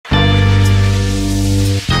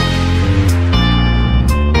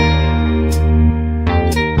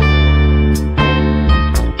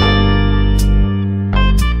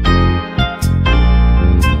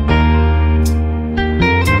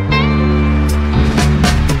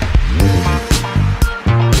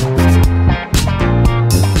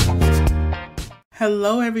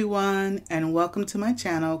Hello everyone, and welcome to my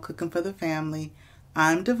channel, Cooking for the Family.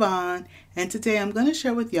 I'm Dyvonne, and today I'm going to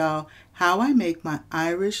share with y'all how I make my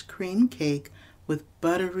Irish cream cake with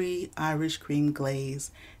buttery Irish cream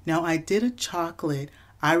glaze. Now, I did a chocolate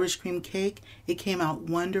Irish cream cake. It came out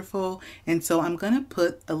wonderful, and so I'm going to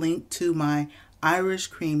put a link to my Irish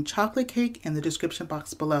cream chocolate cake in the description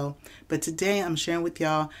box below. But today I'm sharing with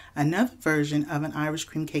y'all another version of an Irish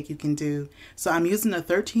cream cake you can do. So I'm using a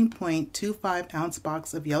 13.25 ounce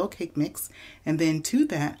box of yellow cake mix, and then to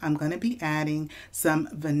that I'm going to be adding some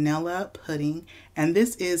vanilla pudding, and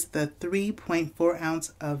this is the 3.4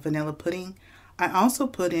 ounce of vanilla pudding. I also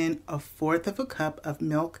put in 1/4 of a cup of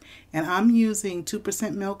milk, and I'm using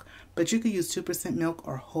 2% milk, but you could use 2% milk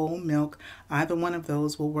or whole milk. Either one of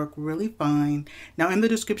those will work really fine. Now, in the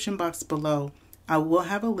description box below, I will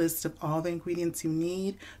have a list of all the ingredients you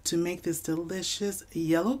need to make this delicious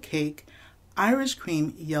yellow cake, Irish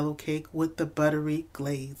cream yellow cake with the buttery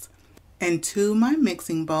glaze. And to my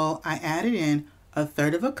mixing bowl, I added in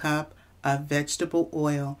 1/3 of a cup of vegetable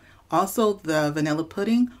oil. Also, the vanilla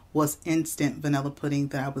pudding was instant vanilla pudding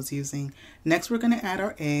that I was using. Next, we're going to add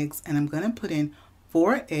our eggs, and I'm going to put in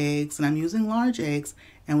 4 eggs, and I'm using large eggs,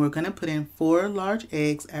 and we're going to put in 4 large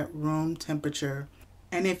eggs at room temperature.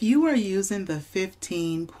 And if you are using the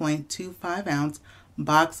 15.25 ounce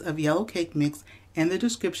box of yellow cake mix, in the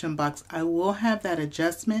description box, I will have that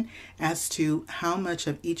adjustment as to how much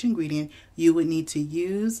of each ingredient you would need to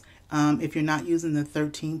use if you're not using the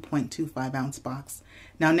 13.25 ounce box.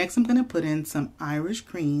 Now, next I'm going to put in some Irish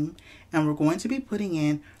cream, and we're going to be putting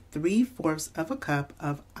in 3/4 of a cup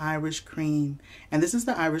of Irish cream. And this is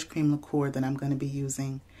the Irish cream liqueur that I'm going to be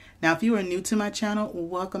using. Now, if you are new to my channel,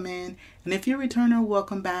 welcome in. And if you're a returner,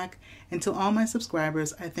 welcome back. And to all my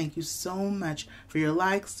subscribers, I thank you so much for your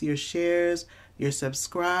likes, your shares, your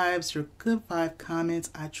subscribes, your good vibe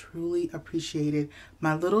comments. I truly appreciate it.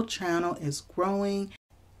 My little channel is growing,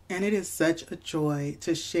 and it is such a joy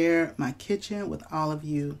to share my kitchen with all of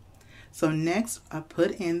you. So next, I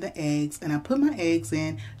put in the eggs, and I put my eggs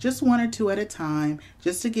in just 1 or 2 at a time,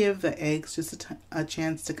 just to give the eggs just a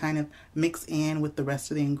chance to kind of mix in with the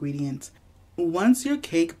rest of the ingredients. Once your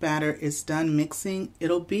cake batter is done mixing,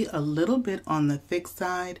 it'll be a little bit on the thick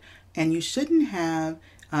side, and you shouldn't have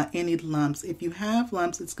any lumps. If you have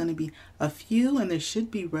lumps, it's going to be a few, and they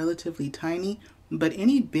should be relatively tiny. But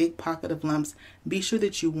any big pocket of lumps, be sure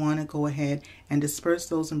that you want to go ahead and disperse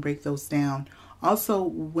those and break those down. Also,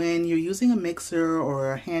 when you're using a mixer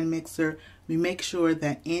or a hand mixer, we make sure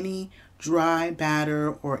that any dry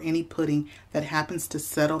batter or any pudding that happens to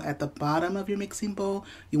settle at the bottom of your mixing bowl,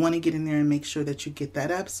 you want to get in there and make sure that you get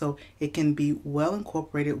that up so it can be well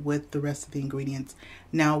incorporated with the rest of the ingredients.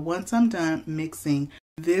 Now, once I'm done mixing,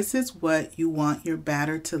 this is what you want your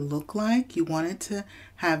batter to look like. You want it to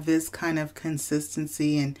have this kind of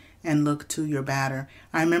consistency and look to your batter.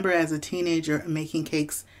 I remember as a teenager making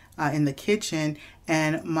cakes in the kitchen,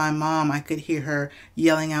 and my mom, I could hear her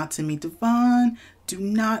yelling out to me, "Dyvonne, do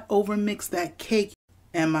not overmix that cake."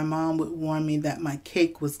 And my mom would warn me that my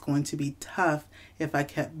cake was going to be tough if I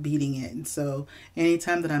kept beating it. And so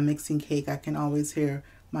anytime that I'm mixing cake, I can always hear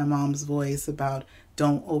my mom's voice about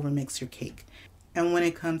don't overmix your cake. And when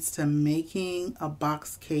it comes to making a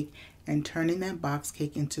box cake and turning that box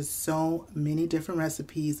cake into so many different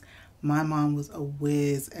recipes, my mom was a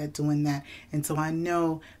whiz at doing that. And so I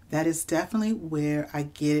know that is definitely where I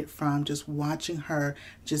get it from, just watching her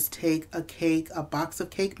just take a cake, a box of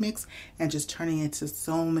cake mix, and just turning it into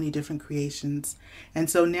so many different creations. And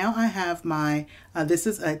so now I have my, this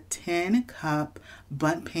is a 10 cup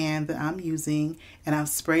Bundt pan that I'm using, and I've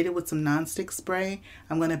sprayed it with some nonstick spray.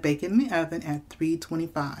 I'm going to bake it in the oven at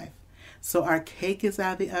 325. So our cake is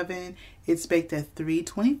out of the oven. It's baked at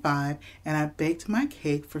 325, and I baked my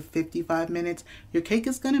cake for 55 minutes. Your cake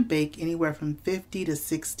is going to bake anywhere from 50 to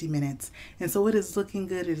 60 minutes. And so it is looking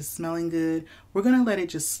good. It is smelling good. We're going to let it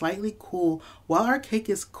just slightly cool. While our cake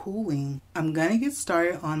is cooling, I'm going to get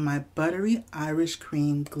started on my buttery Irish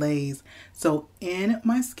cream glaze. So in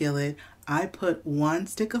my skillet, I put 1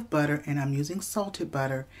 stick of butter, and I'm using salted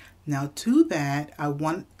butter. Now to that, I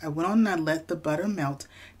went on and I let the butter melt.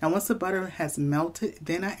 Now once the butter has melted,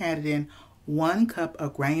 then I added in 1 cup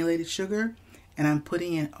of granulated sugar, and I'm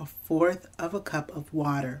putting in 1/4 of a cup of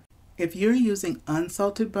water. If you're using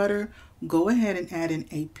unsalted butter, go ahead and add in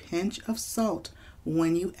a pinch of salt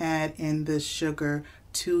when you add in the sugar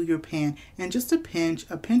to your pan. And just a pinch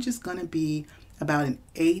is going to be about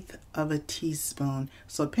 1/8 of a teaspoon.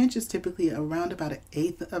 So a pinch is typically around about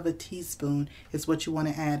 1/8 of a teaspoon is what you want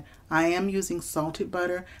to add. I am using salted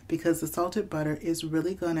butter because the salted butter is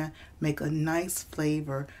really going to make a nice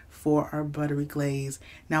flavor for our buttery glaze.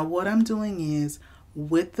 Now what I'm doing is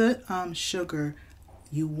with the sugar,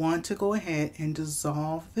 you want to go ahead and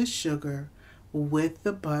dissolve the sugar with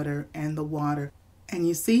the butter and the water. And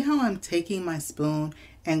you see how I'm taking my spoon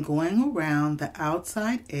and going around the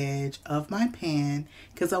outside edge of my pan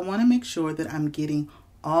because I want to make sure that I'm getting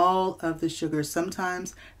all of the sugar.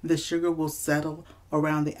 Sometimes the sugar will settle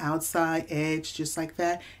around the outside edge just like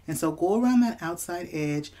that. And so go around that outside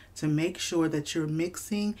edge to make sure that you're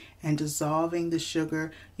mixing and dissolving the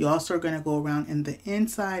sugar. You also are going to go around in the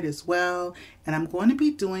inside as well. And I'm going to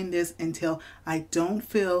be doing this until I don't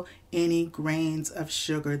feel any grains of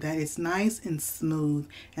sugar, that it's nice and smooth.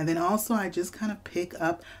 And then also I just kind of pick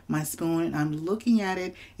up my spoon and I'm looking at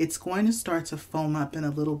it. It's going to start to foam up in a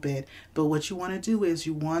little bit. But what you want to do is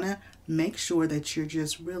you want to make sure that you're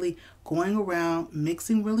just really going around,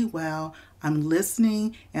 mixing really well. I'm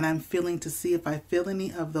listening and I'm feeling to see if I feel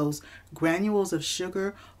any of those granules of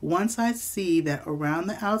sugar. Once I see that around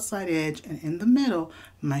the outside edge and in the middle,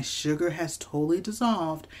 my sugar has totally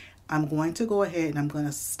dissolved, I'm going to go ahead and I'm going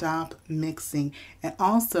to stop mixing. And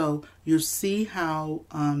also, you'll see how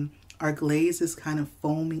our glaze is kind of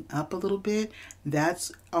foaming up a little bit.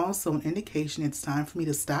 That's also an indication it's time for me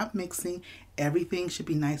to stop mixing. Everything should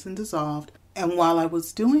be nice and dissolved. And while I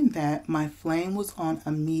was doing that, my flame was on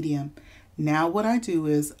a medium. Now what I do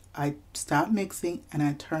is I stop mixing and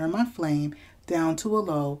I turn my flame down to a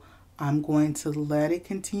low. I'm going to let it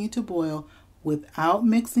continue to boil without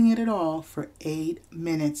mixing it at all for 8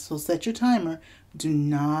 minutes. So set your timer. Do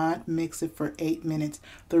not mix it for 8 minutes.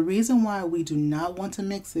 The reason why we do not want to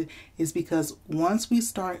mix it is because once we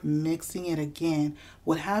start mixing it again,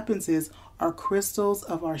 what happens is our crystals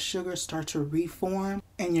of our sugar start to reform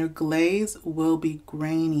and your glaze will be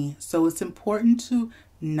grainy. So it's important to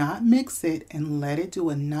not mix it and let it do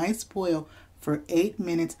a nice boil for 8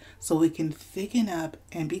 minutes so it can thicken up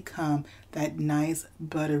and become that nice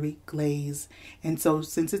buttery glaze. And so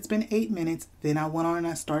since it's been 8 minutes, then I went on and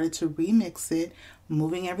I started to remix it,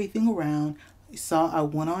 moving everything around. You saw I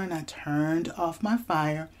went on and I turned off my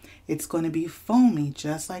fire. It's going to be foamy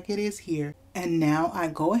just like it is here. And now I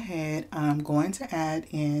go ahead and I'm going to add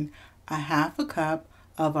in a half a cup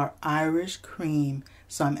of our Irish cream.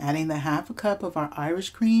 So I'm adding the half a cup of our Irish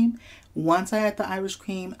cream. Once I add the Irish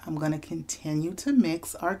cream, I'm going to continue to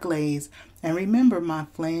mix our glaze. And remember, my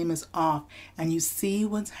flame is off. And you see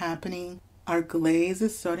what's happening? Our glaze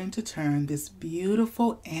is starting to turn this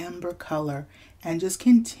beautiful amber color. And just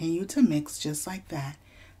continue to mix just like that.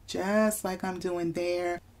 Just like I'm doing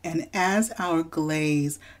there. And as our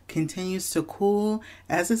glaze continues to cool,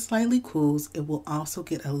 as it slightly cools, it will also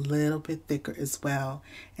get a little bit thicker as well.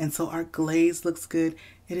 And so our glaze looks good.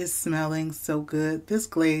 It is smelling so good. This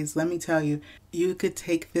glaze, let me tell you, you could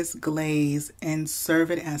take this glaze and serve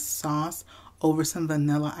it as sauce over some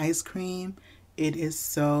vanilla ice cream. It is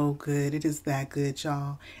so good. It is that good,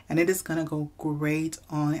 y'all. And it is going to go great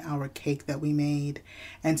on our cake that we made.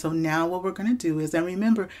 And so now what we're going to do is, and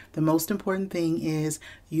remember, the most important thing is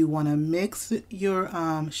you want to mix your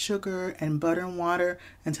sugar and butter and water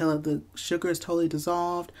until the sugar is totally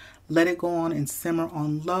dissolved. Let it go on and simmer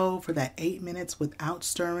on low for that 8 minutes without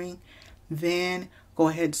stirring. Then go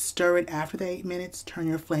ahead, stir it after the 8 minutes. Turn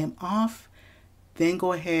your flame off. Then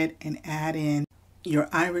go ahead and add in your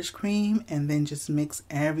Irish cream and then just mix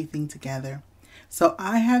everything together. So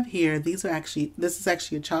I have here, this is actually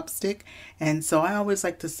a chopstick, and so I always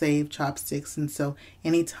like to save chopsticks, and so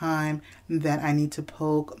anytime that I need to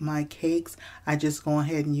poke my cakes, I just go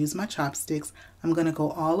ahead and use my chopsticks. I'm going to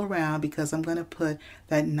go all around because I'm going to put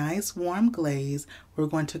that nice warm glaze. We're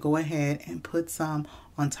going to go ahead and put some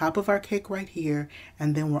on top of our cake right here,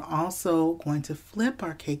 and then we're also going to flip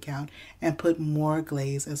our cake out and put more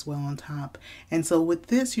glaze as well on top. And so with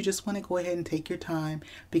this, you just want to go ahead and take your time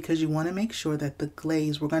because you want to make sure that the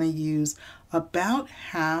glaze, we're going to use about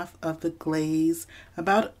half of the glaze,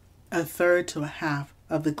 about a third to a half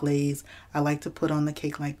of the glaze I like to put on the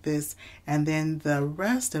cake like this, and then the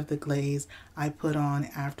rest of the glaze I put on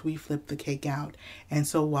after we flip the cake out. And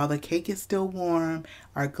so while the cake is still warm,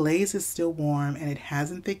 our glaze is still warm, and it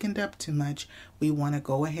hasn't thickened up too much, we want to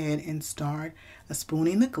go ahead and start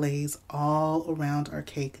spooning the glaze all around our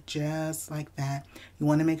cake just like that. You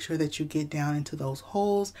want to make sure that you get down into those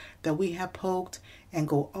holes that we have poked and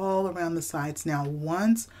go all around the sides. Now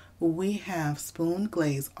once we have spoon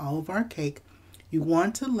glaze all of our cake, you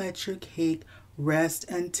want to let your cake rest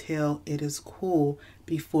until it is cool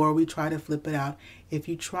before we try to flip it out. If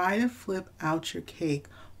you try to flip out your cake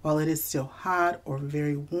while it is still hot or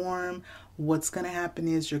very warm, what's going to happen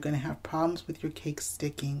is you're going to have problems with your cake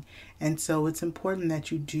sticking. And so it's important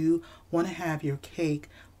that you do want to have your cake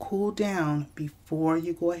cool down before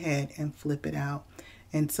you go ahead and flip it out.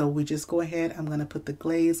 And so we just go ahead, I'm going to put the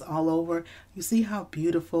glaze all over. You see how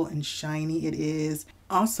beautiful and shiny it is.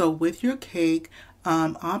 Also with your cake,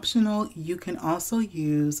 optional, you can also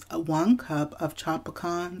use 1 cup of chopped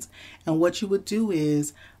pecans. And what you would do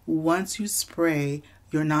is, once you spray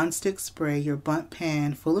your nonstick spray, your Bundt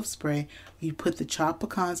pan full of spray, you put the chopped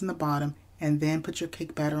pecans in the bottom and then put your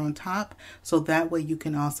cake batter on top. So that way you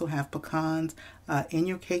can also have pecans in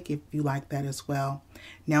your cake if you like that as well.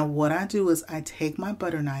 Now what I do is I take my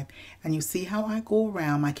butter knife, and you see how I go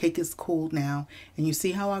around, my cake is cooled now, and you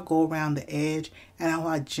see how I go around the edge and how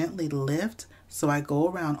I gently lift. So I go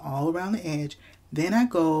around all around the edge, then I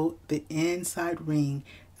go the inside ring,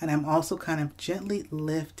 and I'm also kind of gently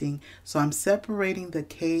lifting. So I'm separating the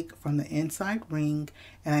cake from the inside ring,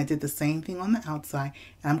 and I did the same thing on the outside.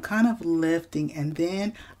 And I'm kind of lifting, and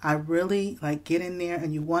then I really like get in there,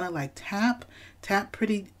 and you want to like tap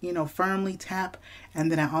pretty, firmly tap.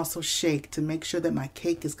 And then I also shake to make sure that my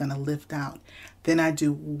cake is going to lift out. Then I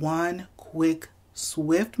do 1 quick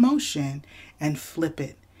swift motion and flip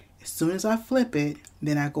it. As soon as I flip it,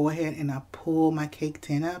 then I go ahead and I pull my cake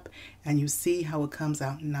tin up, and you see how it comes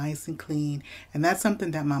out nice and clean. And that's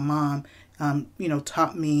something that my mom,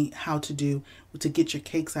 taught me how to do, to get your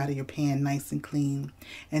cakes out of your pan nice and clean.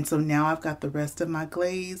 And so now I've got the rest of my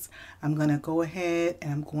glaze. I'm going to go ahead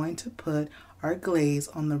and I'm going to put our glaze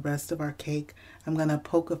on the rest of our cake. I'm going to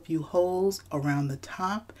poke a few holes around the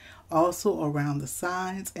top, also around the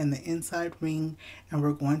sides and the inside ring, and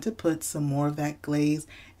we're going to put some more of that glaze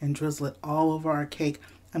and drizzle it all over our cake.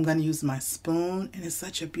 I'm going to use my spoon, and it's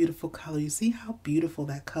such a beautiful color. You see how beautiful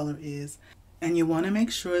that color is? And you want to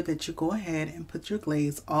make sure that you go ahead and put your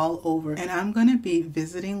glaze all over. And I'm going to be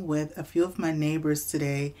visiting with a few of my neighbors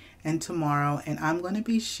today and tomorrow, and I'm going to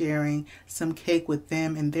be sharing some cake with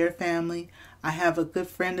them and their family. I have a good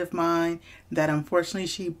friend of mine that unfortunately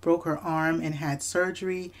she broke her arm and had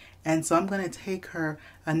surgery, and so I'm going to take her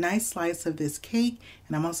a nice slice of this cake,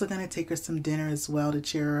 and I'm also going to take her some dinner as well to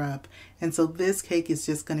cheer her up. And so this cake is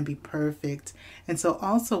just going to be perfect. And so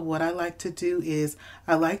also what I like to do is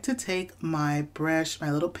I like to take my brush,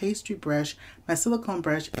 my little pastry brush, my silicone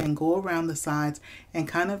brush, and go around the sides and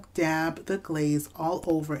kind of dab the glaze all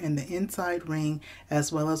over in the inside ring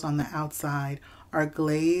as well as on the outside. Our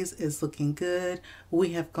glaze is looking good. We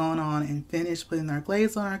have gone on and finished putting our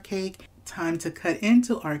glaze on our cake. Time to cut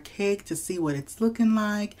into our cake to see what it's looking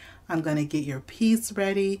like. I'm going to get your piece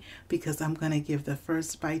ready because I'm going to give the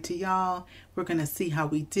first bite to y'all. We're going to see how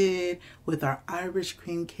we did with our Irish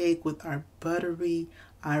cream cake with our buttery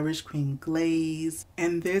Irish cream glaze.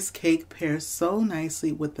 And this cake pairs so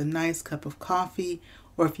nicely with a nice cup of coffee,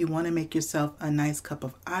 or if you want to make yourself a nice cup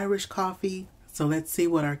of Irish coffee. So let's see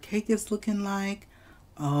what our cake is looking like.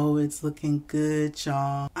 Oh, it's looking good,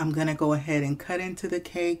 y'all. I'm gonna go ahead and cut into the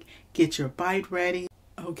cake. Get your bite ready.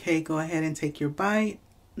 Okay, go ahead and take your bite.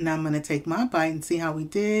 Now I'm gonna take my bite and see how we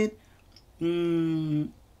did. The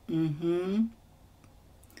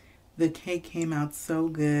cake came out so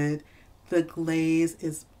good. The glaze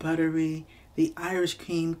is buttery. The Irish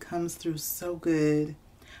cream comes through so good.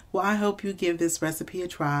 Well, I hope you give this recipe a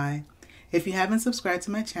try. If you haven't subscribed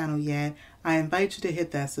to my channel yet, I invite you to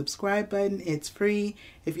hit that subscribe button. It's free.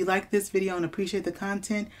 If you like this video and appreciate the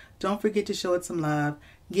content, don't forget to show it some love.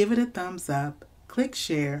 Give it a thumbs up. Click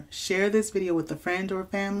share. Share this video with a friend or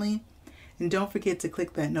family. And don't forget to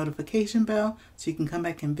click that notification bell so you can come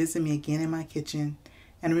back and visit me again in my kitchen.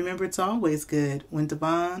 And remember, it's always good when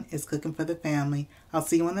Dyvonne is cooking for the family. I'll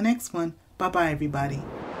see you on the next one. Bye-bye, everybody.